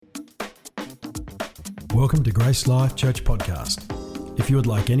Welcome to Grace Life Church Podcast. If you would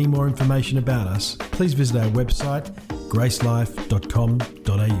like any more information about us, please visit our website,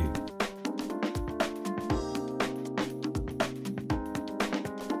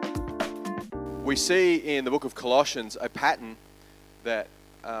 gracelife.com.au. We see in the book of Colossians a pattern that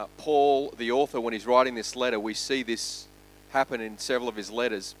Paul, the author, when he's writing this letter, we see this happen in several of his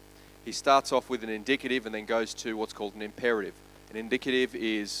letters. He starts off with an indicative and then goes to what's called an imperative. An indicative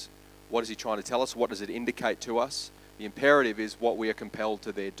is, what is he trying to tell us? What does it indicate to us? The imperative is what we are compelled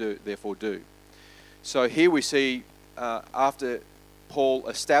to therefore do. So here we see, after Paul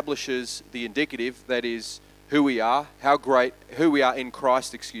establishes the indicative, that is who we are, who we are in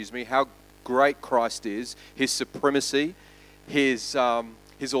Christ, how great Christ is, his supremacy, his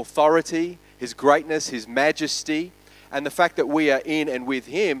authority, his greatness, his majesty, and the fact that we are in and with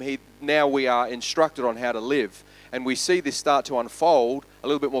him, now we are instructed on how to live. And we see this start to unfold a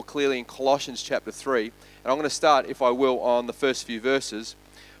little bit more clearly in Colossians chapter 3. And I'm going to start, if I will, on the first few verses.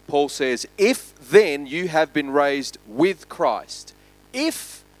 Paul says, if then you have been raised with Christ,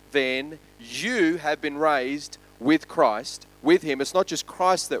 if then you have been raised with Christ, with him, it's not just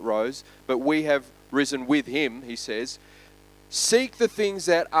Christ that rose, but we have risen with him, he says, seek the things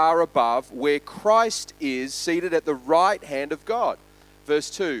that are above, where Christ is seated at the right hand of God. Verse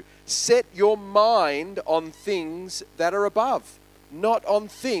 2, set your mind on things that are above, not on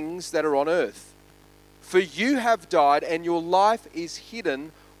things that are on earth. For you have died, and your life is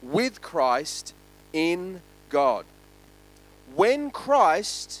hidden with Christ in God. When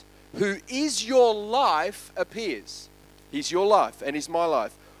Christ, who is your life, appears, he's your life and he's my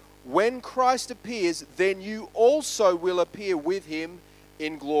life. When Christ appears, then you also will appear with him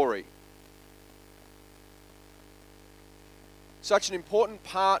in glory. Such an important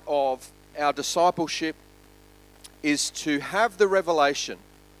part of our discipleship is to have the revelation,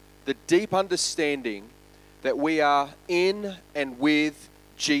 the deep understanding that we are in and with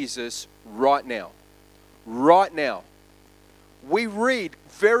Jesus right now. Right now. We read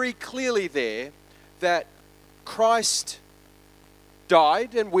very clearly there that Christ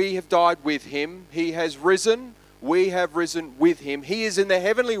died and we have died with him. He has risen, we have risen with him. He is in the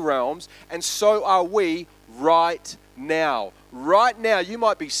heavenly realms, and so are we right now. Right now, you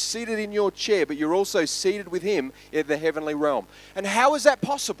might be seated in your chair, but you're also seated with him in the heavenly realm. And how is that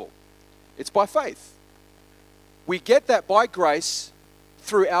possible? It's by faith. We get that by grace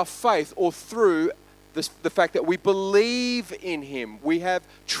through our faith, or through the fact that we believe in him. We have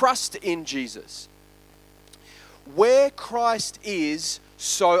trust in Jesus. Where Christ is,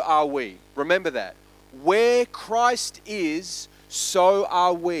 so are we. Remember that. Where Christ is, so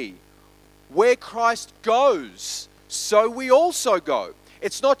are we. Where Christ goes, so we also go.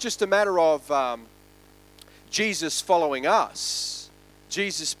 It's not just a matter of Jesus following us,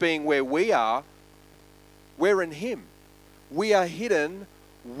 Jesus being where we are. We're in him. We are hidden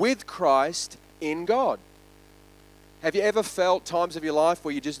with Christ in God. Have you ever felt times of your life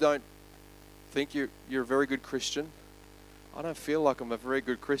where you just don't think you're a very good Christian? I don't feel like I'm a very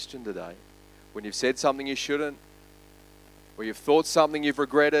good Christian today. When you've said something you shouldn't, or you've thought something you've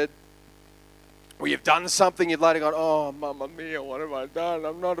regretted, or you've done something you've later gone, oh, mamma mia, what have I done?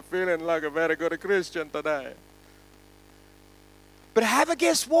 I'm not feeling like a very good Christian today. But have a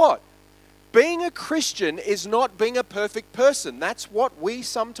guess what? Being a Christian is not being a perfect person. That's what we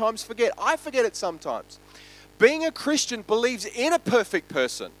sometimes forget. I forget it sometimes. Being a Christian believes in a perfect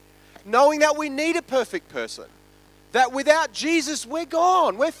person, knowing that we need a perfect person. That without Jesus, we're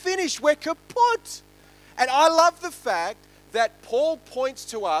gone, we're finished, we're kaput. And I love the fact that Paul points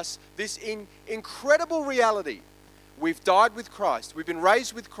to us this incredible reality. We've died with Christ, we've been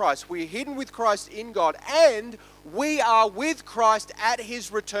raised with Christ, we're hidden with Christ in God, and we are with Christ at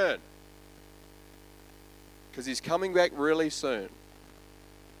his return. Because he's coming back really soon.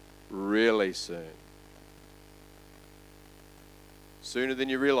 Really soon. Sooner than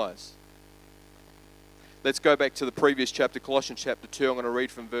you realize. Let's go back to the previous chapter, Colossians chapter 2. I'm going to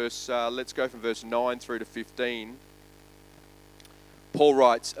read from let's go from verse 9 through to 15. Paul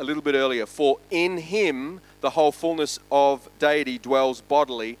writes a little bit earlier, for in him the whole fullness of deity dwells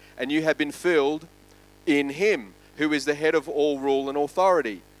bodily, and you have been filled in him, who is the head of all rule and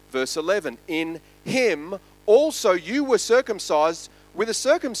authority. Verse 11, in him also you were circumcised with a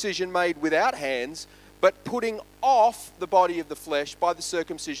circumcision made without hands, but putting off the body of the flesh by the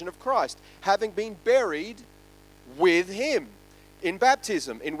circumcision of Christ, having been buried with him in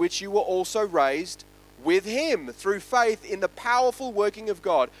baptism, in which you were also raised with him through faith in the powerful working of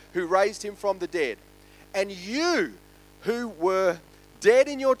God, who raised him from the dead. And you, who were dead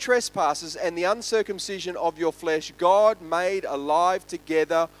in your trespasses and the uncircumcision of your flesh, God made alive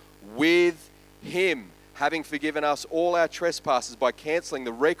together with him, having forgiven us all our trespasses by cancelling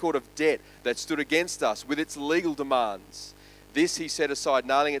the record of debt that stood against us with its legal demands. This he set aside,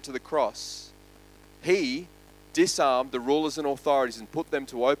 nailing it to the cross. He disarmed the rulers and authorities and put them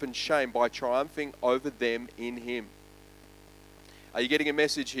to open shame by triumphing over them in him. Are you getting a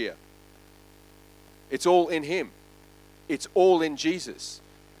message here? It's all in him. It's all in Jesus.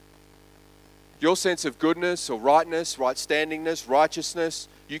 Your sense of goodness or rightness, right-standingness, righteousness,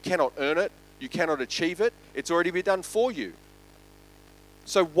 you cannot earn it. You cannot achieve it. It's already been done for you.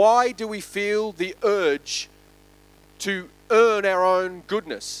 So why do we feel the urge to earn our own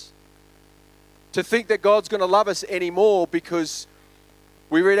goodness? To think that God's going to love us anymore because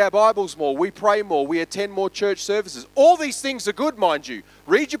we read our Bibles more, we pray more, we attend more church services. All these things are good, mind you.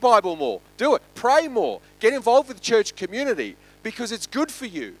 Read your Bible more. Do it. Pray more. Get involved with the church community because it's good for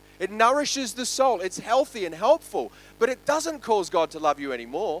you. It nourishes the soul. It's healthy and helpful. But it doesn't cause God to love you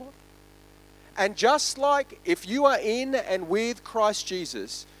anymore. And just like if you are in and with Christ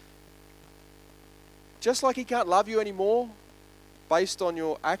Jesus, just like he can't love you anymore based on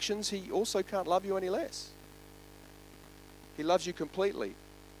your actions, he also can't love you any less. He loves you completely,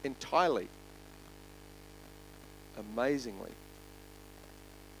 entirely, amazingly.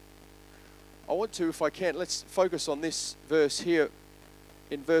 I want to, if I can, let's focus on this verse here.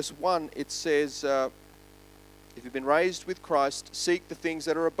 In verse 1, it says, if you've been raised with Christ, seek the things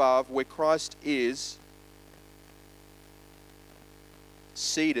that are above, where Christ is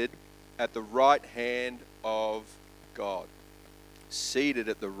seated at the right hand of God. Seated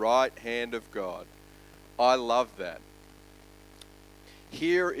at the right hand of God. I love that.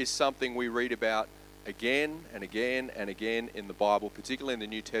 Here is something we read about again and again and again in the Bible, particularly in the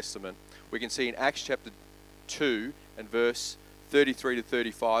New Testament. We can see in Acts chapter 2 and verse 33 to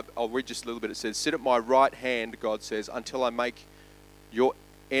 35. I'll read just a little bit. It says, sit at my right hand, God says, until I make your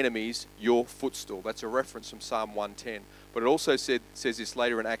enemies your footstool. That's a reference from Psalm 110. But it also says this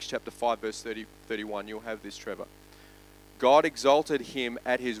later in Acts chapter 5, verse 31. You'll have this, Trevor. God exalted him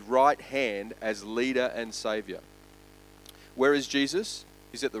at his right hand as leader and savior. Where is Jesus?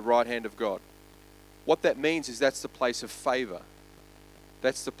 He's at the right hand of God. What that means is that's the place of favor.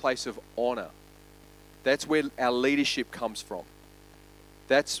 That's the place of honor. That's where our leadership comes from.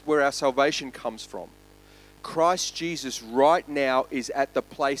 That's where our salvation comes from. Christ Jesus right now is at the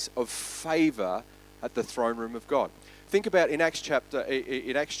place of favor at the throne room of God. Think about in Acts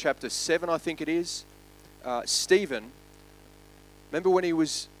chapter 7, I think it is, Stephen, remember when he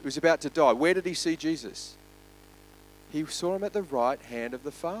was about to die, where did he see Jesus? He saw him at the right hand of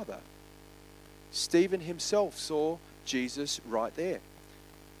the Father. Stephen himself saw Jesus right there.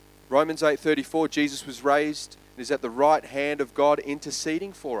 Romans 8:34, Jesus was raised and is at the right hand of God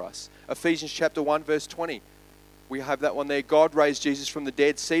interceding for us. Ephesians chapter 1 verse 20, we have that one there. God raised Jesus from the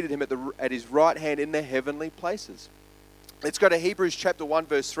dead, seated him at his right hand in the heavenly places. Let's go to Hebrews chapter 1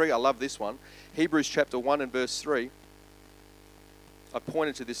 verse 3. I love this one. Hebrews chapter 1 and verse 3. I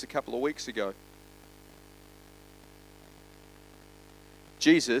pointed to this a couple of weeks ago.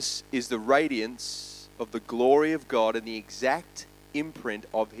 Jesus is the radiance of the glory of God and the exact imprint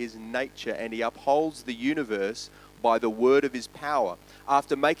of his nature, and he upholds the universe by the word of his power.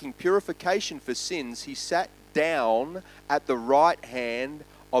 After making purification for sins, he sat down at the right hand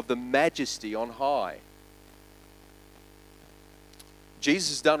of the majesty on high. Jesus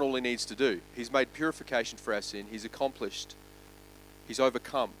has done all he needs to do. He's made purification for our sin. He's accomplished. He's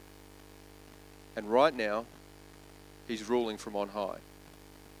overcome. And right now, he's ruling from on high.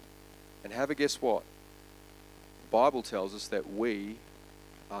 And have a guess what? The Bible tells us that we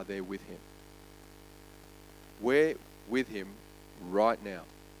are there with him. We're with him right now.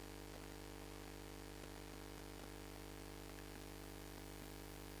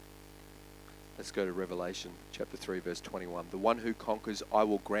 Let's go to Revelation chapter 3 verse 21. The one who conquers, I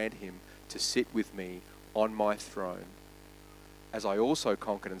will grant him to sit with me on my throne, as I also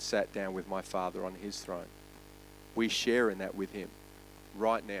conquered and sat down with my Father on his throne. We share in that with him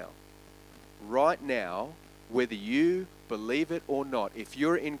right now. Right now, whether you believe it or not, if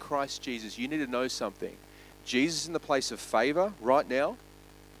you're in Christ Jesus, you need to know something. Jesus is in the place of favor right now.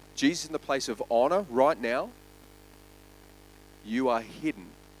 Jesus is in the place of honor right now. You are hidden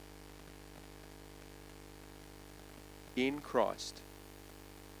in Christ.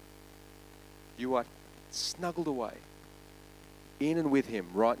 You are snuggled away in and with him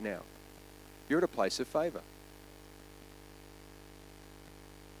right now. You're at a place of favor.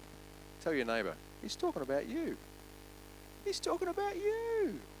 Tell your neighbor, he's talking about you. He's talking about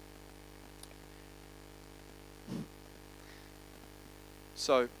you.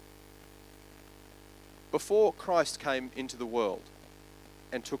 So, before Christ came into the world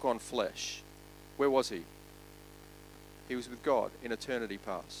and took on flesh, Where was he? He was with God in eternity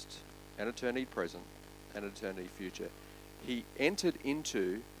past, and eternity present, and eternity future. He entered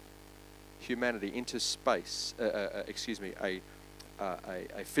into humanity, into space, a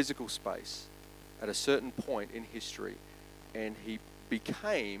physical space at a certain point in history, and he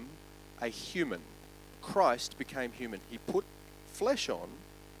became a human. Christ became human. He put flesh on,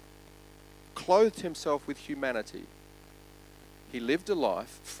 clothed himself with humanity. He lived a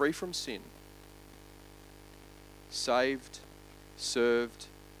life free from sin, saved, served,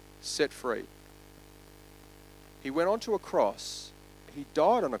 set free. He went onto a cross. He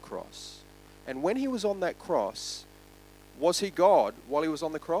died on a cross. And when he was on that cross, was he God while he was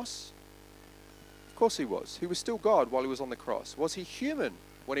on the cross? Of course he was. He was still God while he was on the cross. Was he human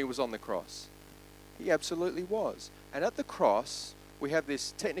when he was on the cross? He absolutely was. And at the cross, we have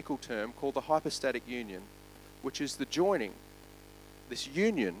this technical term called the hypostatic union, which is the joining, this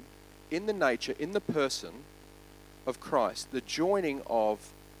union in the nature, in the person of Christ, the joining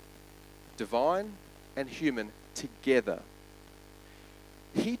of divine and human together.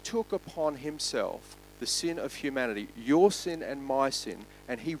 He took upon himself the sin of humanity, your sin and my sin,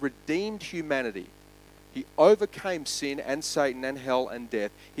 and he redeemed humanity. He overcame sin and Satan and hell and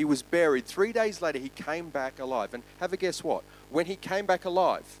death. He was buried. 3 days later, he came back alive. And have a guess what? When he came back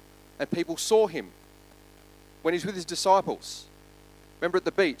alive and people saw him, when he was with his disciples, remember at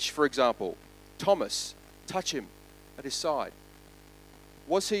the beach, for example, Thomas, touch him at his side.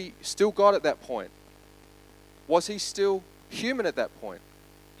 Was he still God at that point? Was he still human at that point?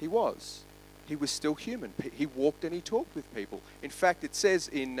 He was. He was still human. He walked and he talked with people. In fact, it says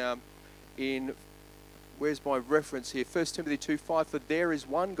in where's my reference here? 1 Timothy 2:5, for there is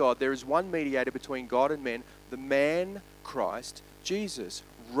one God, there is one mediator between God and men, the man Christ Jesus.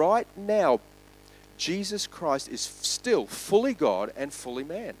 Right now, Jesus Christ is still fully God and fully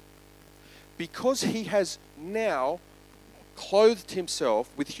man. Because he has now clothed himself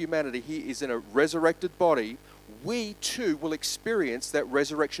with humanity, he is in a resurrected body, we too will experience that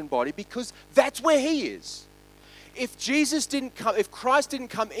resurrection body because that's where he is. If Jesus didn't come, if Christ didn't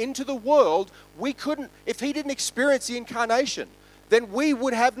come into the world, we couldn't, if he didn't experience the incarnation, then we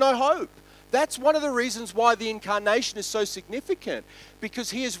would have no hope. That's one of the reasons why the incarnation is so significant,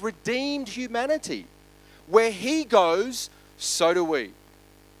 because he has redeemed humanity. Where he goes, so do we.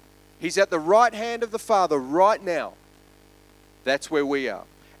 He's at the right hand of the Father right now. That's where we are.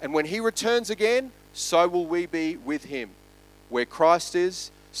 And when he returns again, so will we be with him. Where Christ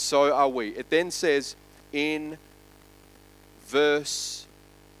is, so are we. It then says in the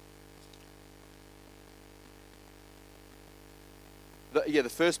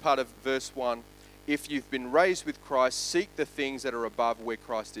first part of verse 1, if you've been raised with Christ, seek the things that are above where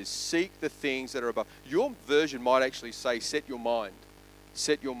Christ is. Seek the things that are above. Your version might actually say, set your mind.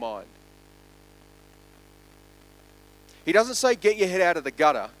 Set your mind. He doesn't say, get your head out of the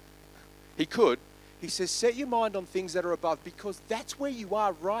gutter. He could. He says, set your mind on things that are above, because that's where you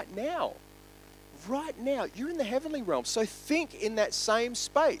are right now. Right now. You're in the heavenly realm. So think in that same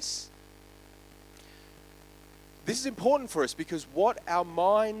space. This is important for us because what our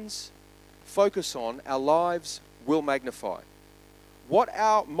minds focus on, our lives will magnify. What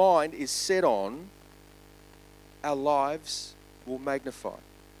our mind is set on, our lives will magnify.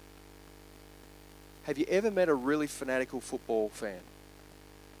 Have you ever met a really fanatical football fan?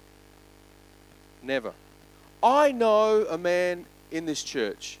 Never. I know a man in this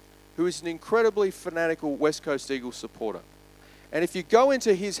church who is an incredibly fanatical West Coast Eagles supporter. And if you go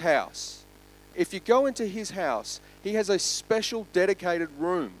into his house, he has a special dedicated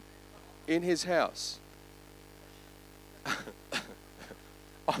room in his house.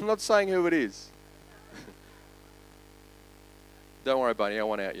 I'm not saying who it is. Don't worry, buddy, I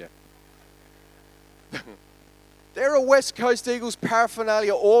won't out you. There are West Coast Eagles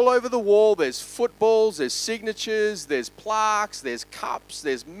paraphernalia all over the wall. There's footballs, there's signatures, there's plaques, there's cups,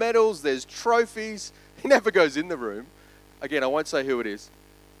 there's medals, there's trophies. He never goes in the room. Again, I won't say who it is.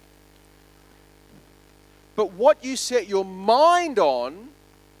 But what you set your mind on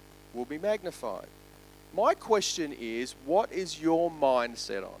will be magnified. My question is, what is your mind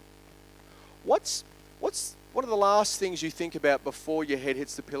set on? What are the last things you think about before your head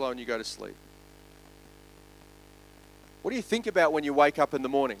hits the pillow and you go to sleep? What do you think about when you wake up in the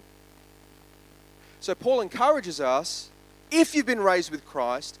morning? So Paul encourages us, if you've been raised with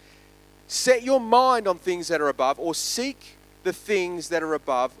Christ, set your mind on things that are above, or seek the things that are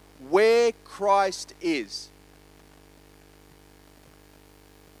above where Christ is.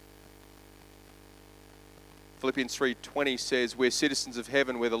 Philippians 3:20 says, we're citizens of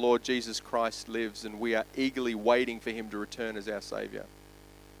heaven where the Lord Jesus Christ lives, and we are eagerly waiting for him to return as our Savior.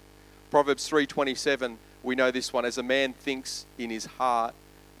 Proverbs 3:27, we know this one. As a man thinks in his heart,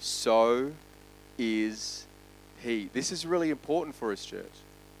 so is he. This is really important for us, church.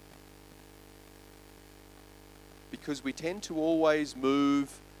 Because we tend to always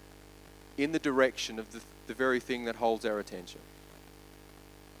move in the direction of the very thing that holds our attention.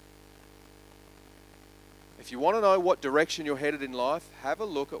 If you want to know what direction you're headed in life, have a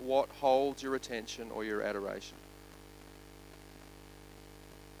look at what holds your attention or your adoration.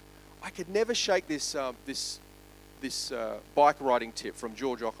 I could never shake this bike riding tip from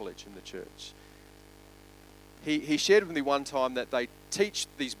George Okolich in the church. He shared with me one time that they teach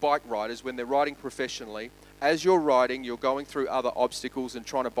these bike riders when they're riding professionally, as you're riding, you're going through other obstacles and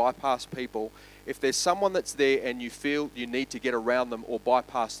trying to bypass people. If there's someone that's there and you feel you need to get around them or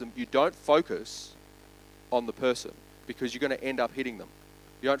bypass them, you don't focus on the person because you're going to end up hitting them.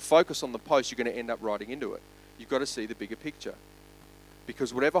 You don't focus on the post, you're going to end up riding into it. You've got to see the bigger picture.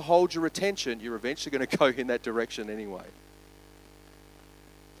 Because whatever holds your attention, you're eventually going to go in that direction anyway.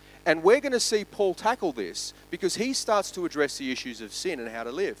 And we're going to see Paul tackle this because he starts to address the issues of sin and how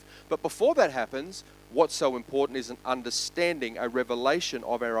to live. But before that happens, what's so important is an understanding, a revelation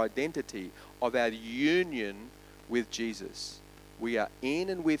of our identity, of our union with Jesus. We are in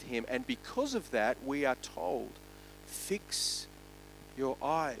and with him, and because of that, we are told, fix your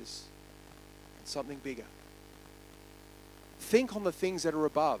eyes on something bigger. Think on the things that are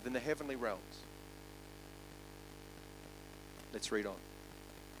above in the heavenly realms. Let's read on.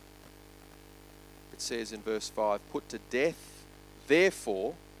 It says in verse 5, put to death,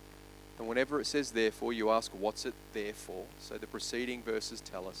 therefore, and whenever it says therefore, you ask, what's it there for? So the preceding verses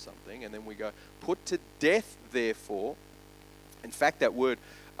tell us something, and then we go, put to death, therefore. In fact, that word,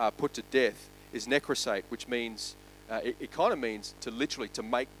 put to death, is necrosate, which means, it kind of means to literally, to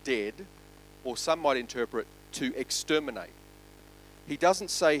make dead, or some might interpret, to exterminate. He doesn't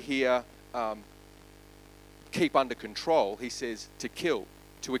say here, keep under control. He says to kill,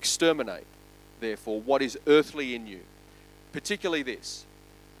 to exterminate, therefore, what is earthly in you. Particularly this,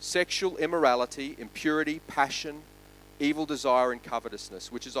 sexual immorality, impurity, passion, evil desire, and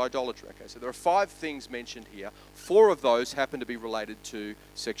covetousness, which is idolatry. Okay, so there are 5 things mentioned here. 4 of those happen to be related to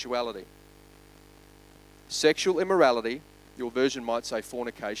sexuality. Sexual immorality, your version might say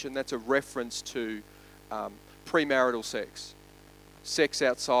fornication, that's a reference to premarital sex. Sex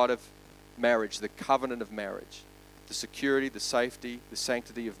outside of marriage, the covenant of marriage, the security, the safety, the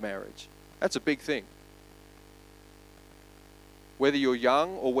sanctity of marriage. That's a big thing. Whether you're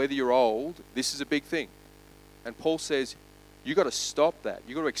young or whether you're old, this is a big thing. And Paul says, you've got to stop that.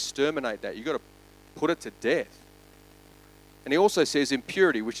 You've got to exterminate that. You've got to put it to death. And he also says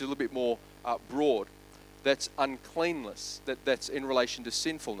impurity, which is a little bit more broad. That's uncleanness. That's in relation to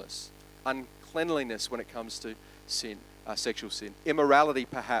sinfulness. Uncleanliness when it comes to sin. Sexual sin. Immorality,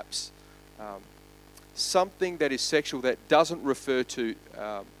 perhaps. Something that is sexual that doesn't refer to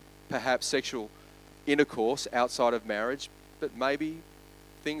perhaps sexual intercourse outside of marriage, but maybe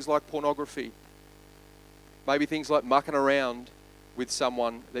things like pornography. Maybe things like mucking around with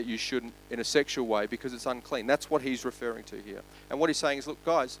someone that you shouldn't in a sexual way because it's unclean. That's what he's referring to here. And what he's saying is, look,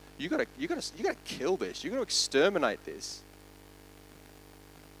 guys, you got to kill this. You got to exterminate this.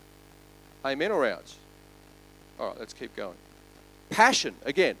 Amen or ouch? All right, let's keep going. Passion,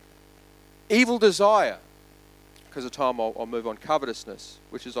 again. Evil desire. Because of time, I'll move on. Covetousness,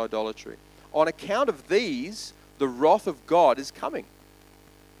 which is idolatry. On account of these, the wrath of God is coming.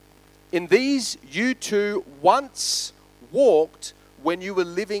 In these you too once walked when you were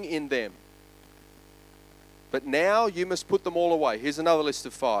living in them. But now you must put them all away. Here's another list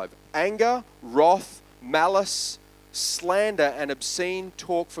of 5. Anger, wrath, malice, slander, and obscene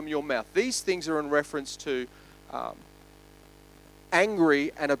talk from your mouth. These things are in reference to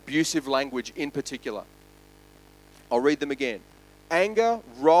angry and abusive language in particular. I'll read them again. Anger,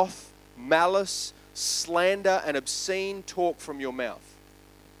 wrath, malice, slander, and obscene talk from your mouth.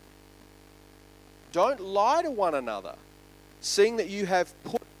 Don't lie to one another, seeing that you have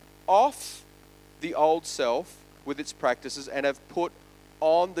put off the old self with its practices and have put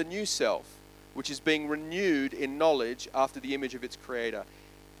on the new self, which is being renewed in knowledge after the image of its creator.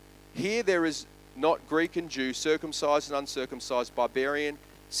 Here there is not Greek and Jew, circumcised and uncircumcised, barbarian,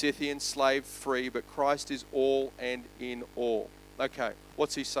 Scythian, slave, free, but Christ is all and in all. Okay,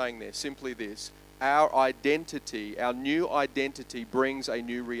 what's he saying there? Simply this. Our identity, our new identity brings a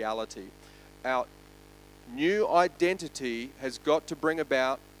new reality. Our new identity has got to bring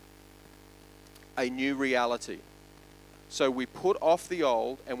about a new reality. So we put off the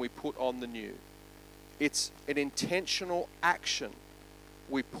old and we put on the new. It's an intentional action.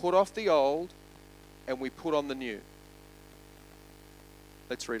 We put off the old and we put on the new.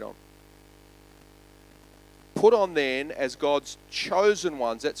 Let's read on. Put on then as God's chosen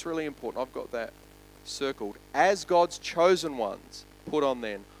ones. That's really important. I've got that circled. As God's chosen ones, put on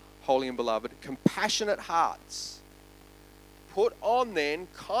then, holy and beloved, compassionate hearts. Put on then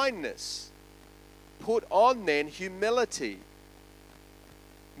kindness. Put on then humility,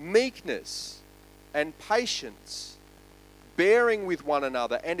 meekness, and patience, bearing with one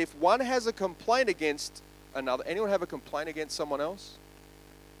another. And if one has a complaint against another, anyone have a complaint against someone else?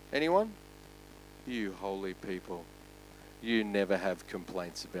 Anyone? You holy people, you never have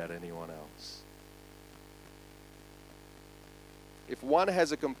complaints about anyone else. If one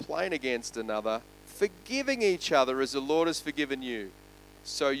has a complaint against another, forgiving each other as the Lord has forgiven you,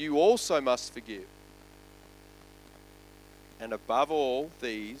 so you also must forgive. And above all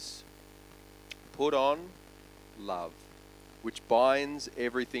these, put on love, which binds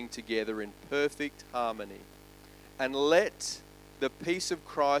everything together in perfect harmony. And let the peace of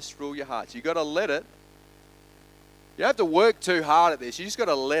Christ rule your hearts. You've got to let it. You don't have to work too hard at this. You just got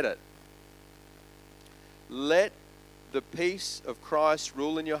to let it. Let the peace of Christ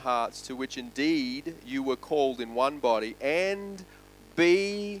rule in your hearts, to which indeed you were called in one body, and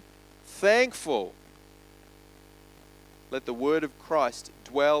be thankful. Let the word of Christ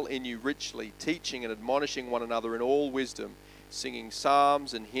dwell in you richly, teaching and admonishing one another in all wisdom, singing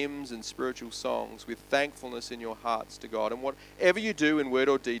psalms and hymns and spiritual songs with thankfulness in your hearts to God. And whatever you do in word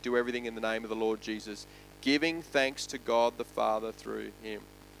or deed, do everything in the name of the Lord Jesus, giving thanks to God the Father through him.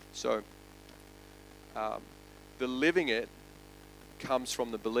 So, the living it comes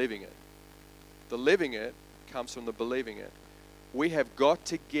from the believing it. The living it comes from the believing it. We have got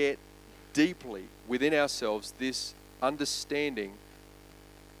to get deeply within ourselves this understanding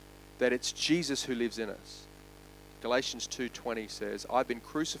that it's Jesus who lives in us. Galatians 2:20 says, I've been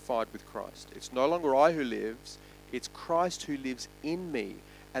crucified with Christ. It's no longer I who lives, it's Christ who lives in me.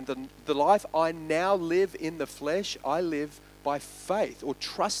 And the life I now live in the flesh, I live by faith or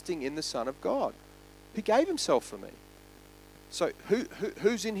trusting in the Son of God, who gave himself for me. So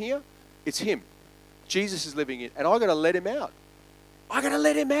who's in here? It's him. Jesus is living in, and I've got to let him out. I've got to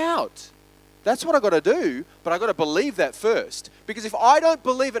let him out. That's what I've got to do, but I've got to believe that first. Because if I don't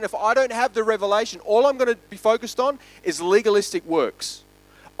believe it, and if I don't have the revelation, all I'm going to be focused on is legalistic works.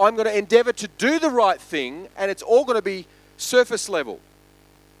 I'm going to endeavor to do the right thing, and it's all going to be surface level.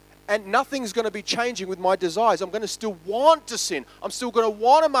 And nothing's going to be changing with my desires. I'm going to still want to sin. I'm still going to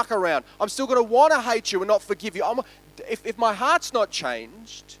want to muck around. I'm still going to want to hate you and not forgive you. If my heart's not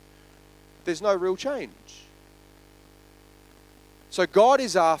changed, there's no real change. So God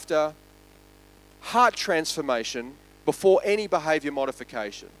is after heart transformation before any behavior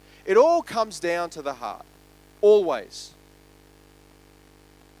modification. It all comes down to the heart, always.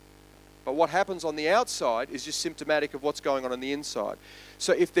 But what happens on the outside is just symptomatic of what's going on the inside.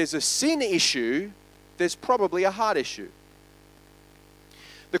 So if there's a sin issue, there's probably a heart issue.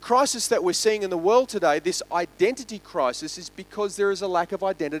 The crisis that we're seeing in the world today, this identity crisis, is because there is a lack of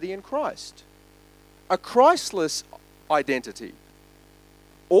identity in Christ. A Christless identity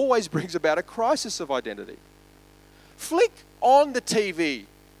always brings about a crisis of identity. Flick on the TV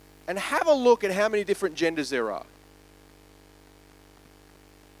and have a look at how many different genders there are.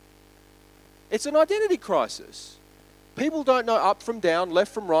 It's an identity crisis. People don't know up from down,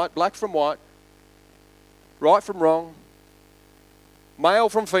 left from right, black from white, right from wrong, male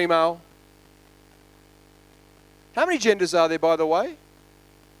from female. How many genders are there, by the way?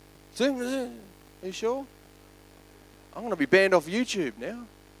 Are you sure? I'm going to be banned off YouTube now.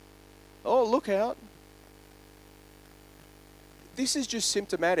 Oh, look out. This is just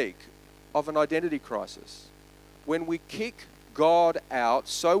symptomatic of an identity crisis. When we kick God out,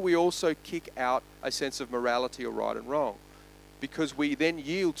 so we also kick out a sense of morality or right and wrong, because we then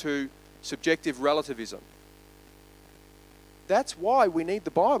yield to subjective relativism. That's why we need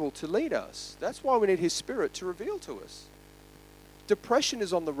the Bible to lead us. That's why we need His Spirit to reveal to us. Depression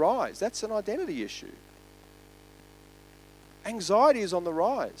is on the rise. That's an identity issue. Anxiety is on the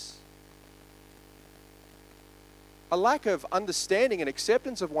rise. A lack of understanding and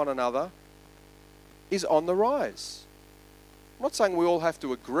acceptance of one another is on the rise. I'm not saying we all have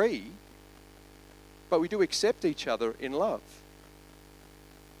to agree, but we do accept each other in love.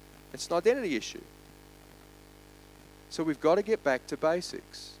 It's an identity issue. So we've got to get back to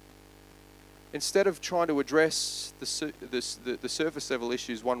basics. Instead of trying to address the surface level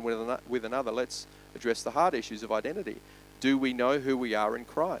issues one with another, let's address the hard issues of identity. Do we know who we are in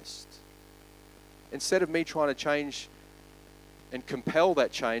Christ? Instead of me trying to change and compel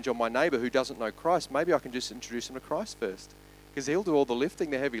that change on my neighbor who doesn't know Christ, maybe I can just introduce him to Christ first. Because he'll do all the lifting,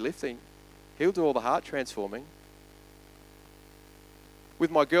 the heavy lifting. He'll do all the heart transforming.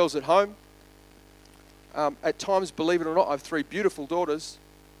 With my girls at home, At times, believe it or not, I have 3 beautiful daughters,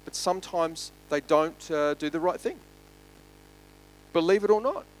 but sometimes they don't do the right thing. Believe it or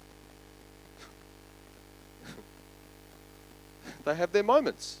not. They have their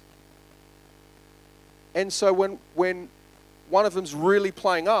moments. And so when one of them's really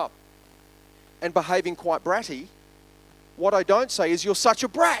playing up and behaving quite bratty, what I don't say is, you're such a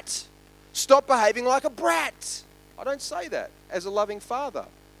brat. Stop behaving like a brat. I don't say that as a loving father.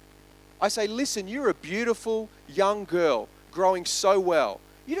 I say, listen, you're a beautiful young girl growing so well.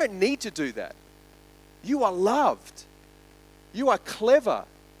 You don't need to do that. You are loved. You are clever.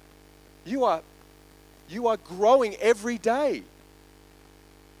 You are growing every day.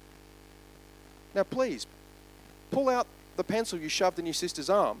 Now please, pull out the pencil you shoved in your sister's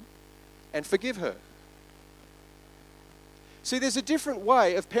arm and forgive her. See, there's a different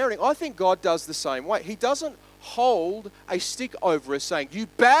way of parenting. I think God does the same way. He doesn't hold a stick over us saying, you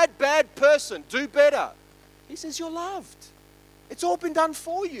bad, bad person, do better. He says, you're loved. It's all been done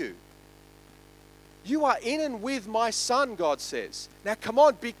for you. You are in and with my son, God says. Now come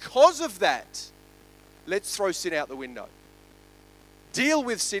on, because of that, let's throw sin out the window. Deal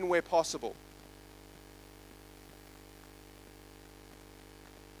with sin where possible.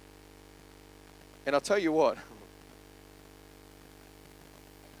 And I'll tell you what,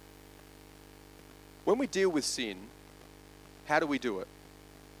 when we deal with sin, how do we do it?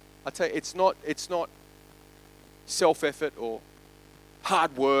 I tell you, it's not self-effort or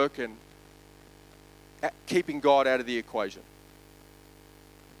hard work and keeping God out of the equation.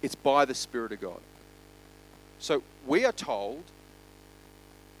 It's by the Spirit of God. So we are told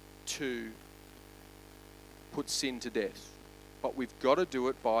to put sin to death, but we've got to do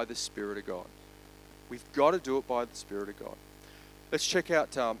it by the Spirit of God. We've got to do it by the Spirit of God. Let's check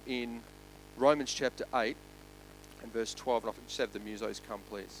out in Romans chapter 8 and verse 12. And I can just have the musos come,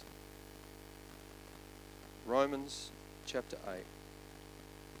 please. Romans chapter 8.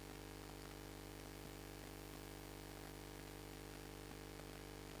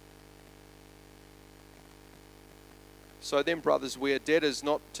 So then, brothers, we are debtors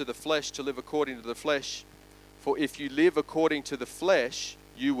not to the flesh to live according to the flesh. For if you live according to the flesh,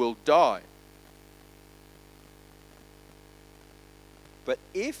 you will die. But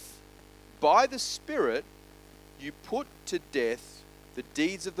if by the Spirit you put to death the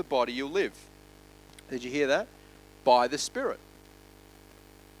deeds of the body, you'll live. Did you hear that? By the Spirit.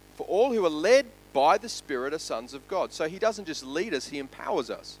 For all who are led by the Spirit are sons of God. So he doesn't just lead us, he empowers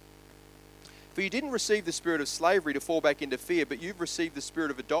us. For you didn't receive the spirit of slavery to fall back into fear, but you've received the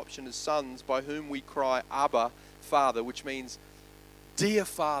spirit of adoption as sons, by whom we cry, Abba, Father, which means, dear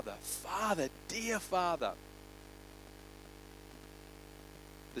Father, Father, dear Father.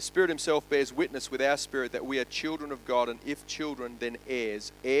 The Spirit himself bears witness with our spirit that we are children of God, and if children, then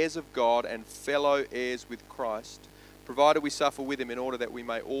heirs, heirs of God and fellow heirs with Christ, provided we suffer with him in order that we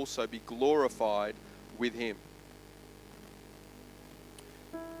may also be glorified with him.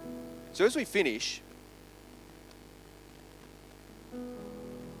 So as we finish,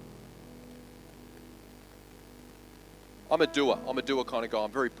 I'm a doer kind of guy.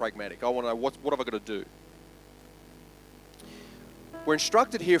 I'm very pragmatic. I want to know what have I got to do? We're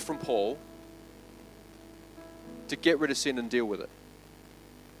instructed here from Paul to get rid of sin and deal with it.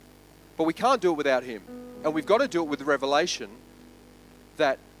 But we can't do it without him. And we've got to do it with the revelation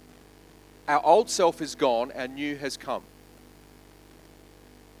that our old self is gone, our new has come.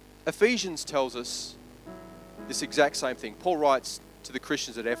 Ephesians tells us this exact same thing. Paul writes to the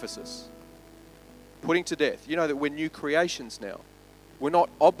Christians at Ephesus, putting to death. You know that we're new creations now. We're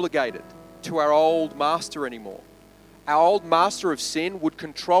not obligated to our old master anymore. Our old master of sin would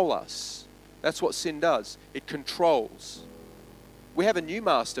control us. That's what sin does. It controls. We have a new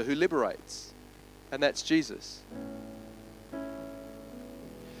master who liberates, and that's Jesus.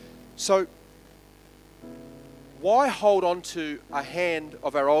 So, why hold on to a hand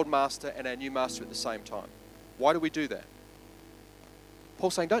of our old master and our new master at the same time? Why do we do that?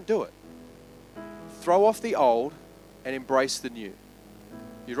 Paul's saying, don't do it. Throw off the old and embrace the new.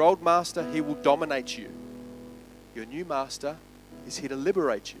 Your old master, he will dominate you. Your new master is here to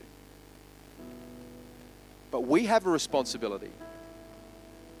liberate you. But we have a responsibility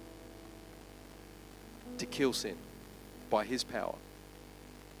to kill sin by his power.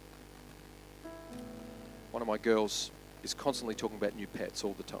 One of my girls is constantly talking about new pets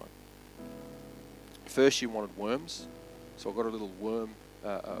all the time. First she wanted worms, so I got a little worm,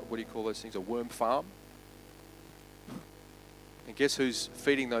 what do you call those things, a worm farm. And guess who's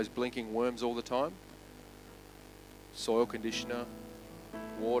feeding those blinking worms all the time? Soil conditioner,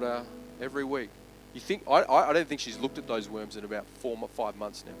 water, every week. You think I don't think she's looked at those worms in about 4 or 5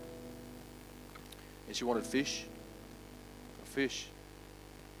 months now. And she wanted fish. Fish.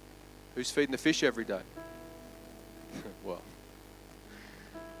 Who's feeding the fish every day? Well,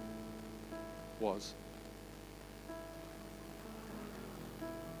 was.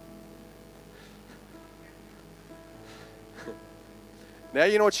 Now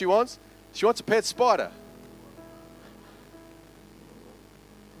you know what she wants? She wants a pet spider.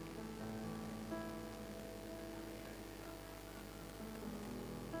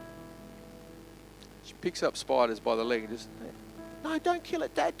 She picks up spiders by the leg and just, no, don't kill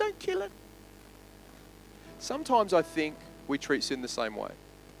it, Dad, don't kill it. Sometimes I think we treat sin the same way.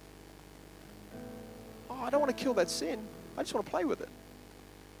 Oh, I don't want to kill that sin. I just want to play with it.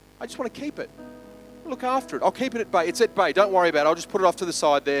 I just want to keep it. Look after it. I'll keep it at bay. It's at bay. Don't worry about it. I'll just put it off to the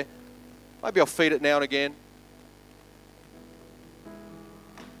side there. Maybe I'll feed it now and again.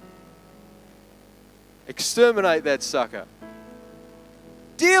 Exterminate that sucker.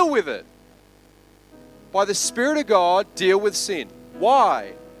 Deal with it. By the Spirit of God, deal with sin.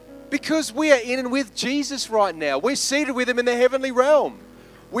 Why? Because we are in and with Jesus right now. We're seated with Him in the heavenly realm.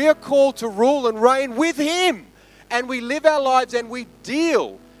 We are called to rule and reign with Him. And we live our lives and we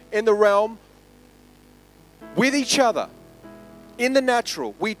deal in the realm with each other. In the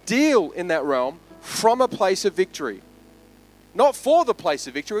natural, we deal in that realm from a place of victory. Not for the place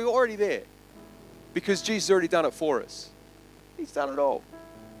of victory, we're already there. Because Jesus has already done it for us. He's done it all.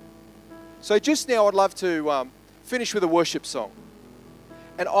 So just now I'd love to finish with a worship song.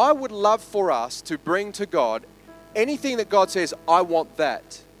 And I would love for us to bring to God anything that God says, I want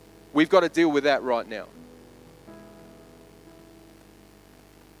that. We've got to deal with that right now.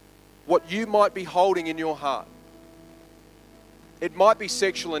 What you might be holding in your heart. It might be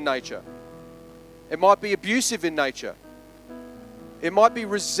sexual in nature. It might be abusive in nature. It might be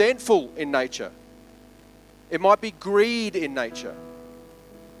resentful in nature. It might be greed in nature.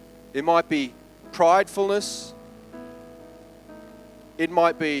 It might be pridefulness. It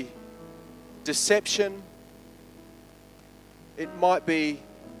might be deception. It might be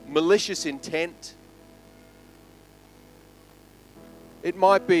malicious intent. It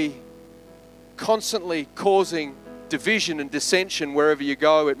might be constantly causing division and dissension wherever you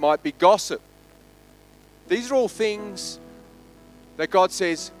go. It might be gossip. These are all things that God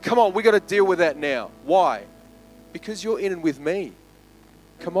says, come on, we've got to deal with that now. Why? Because you're in and with me.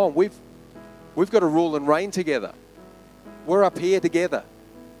 Come on, we've got to rule and reign together. We're up here together.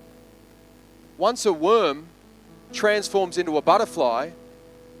 Once a worm transforms into a butterfly,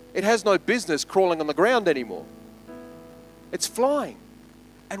 it has no business crawling on the ground anymore. It's flying.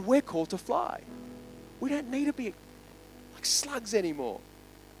 And we're called to fly. We don't need to be like slugs anymore.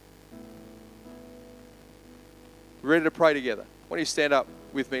 We're ready to pray together. Why don't you stand up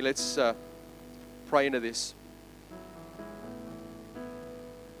with me? Let's pray into this.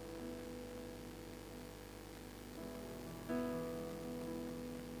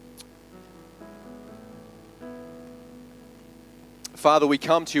 Father, we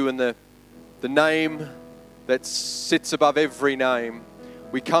come to you in the name that sits above every name.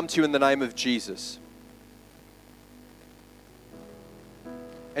 We come to you in the name of Jesus.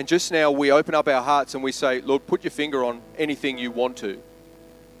 And just now we open up our hearts and we say, Lord, put your finger on anything you want to,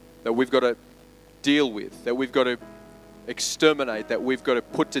 that we've got to deal with, that we've got to exterminate, that we've got to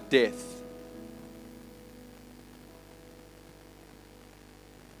put to death.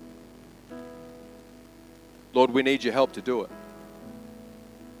 Lord, we need your help to do it.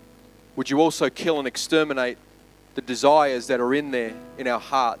 Would you also kill and exterminate the desires that are in there in our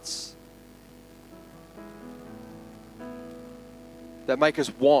hearts that make us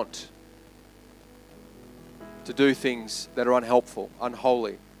want to do things that are unhelpful,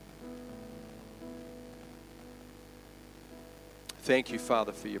 unholy. Thank you,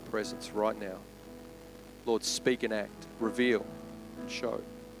 Father, for your presence right now. Lord, speak and act, reveal, show.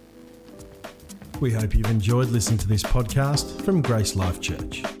 We hope you've enjoyed listening to this podcast from Grace Life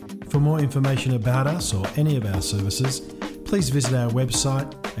Church. For more information about us or any of our services, please visit our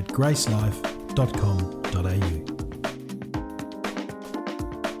website at gracelife.com.au.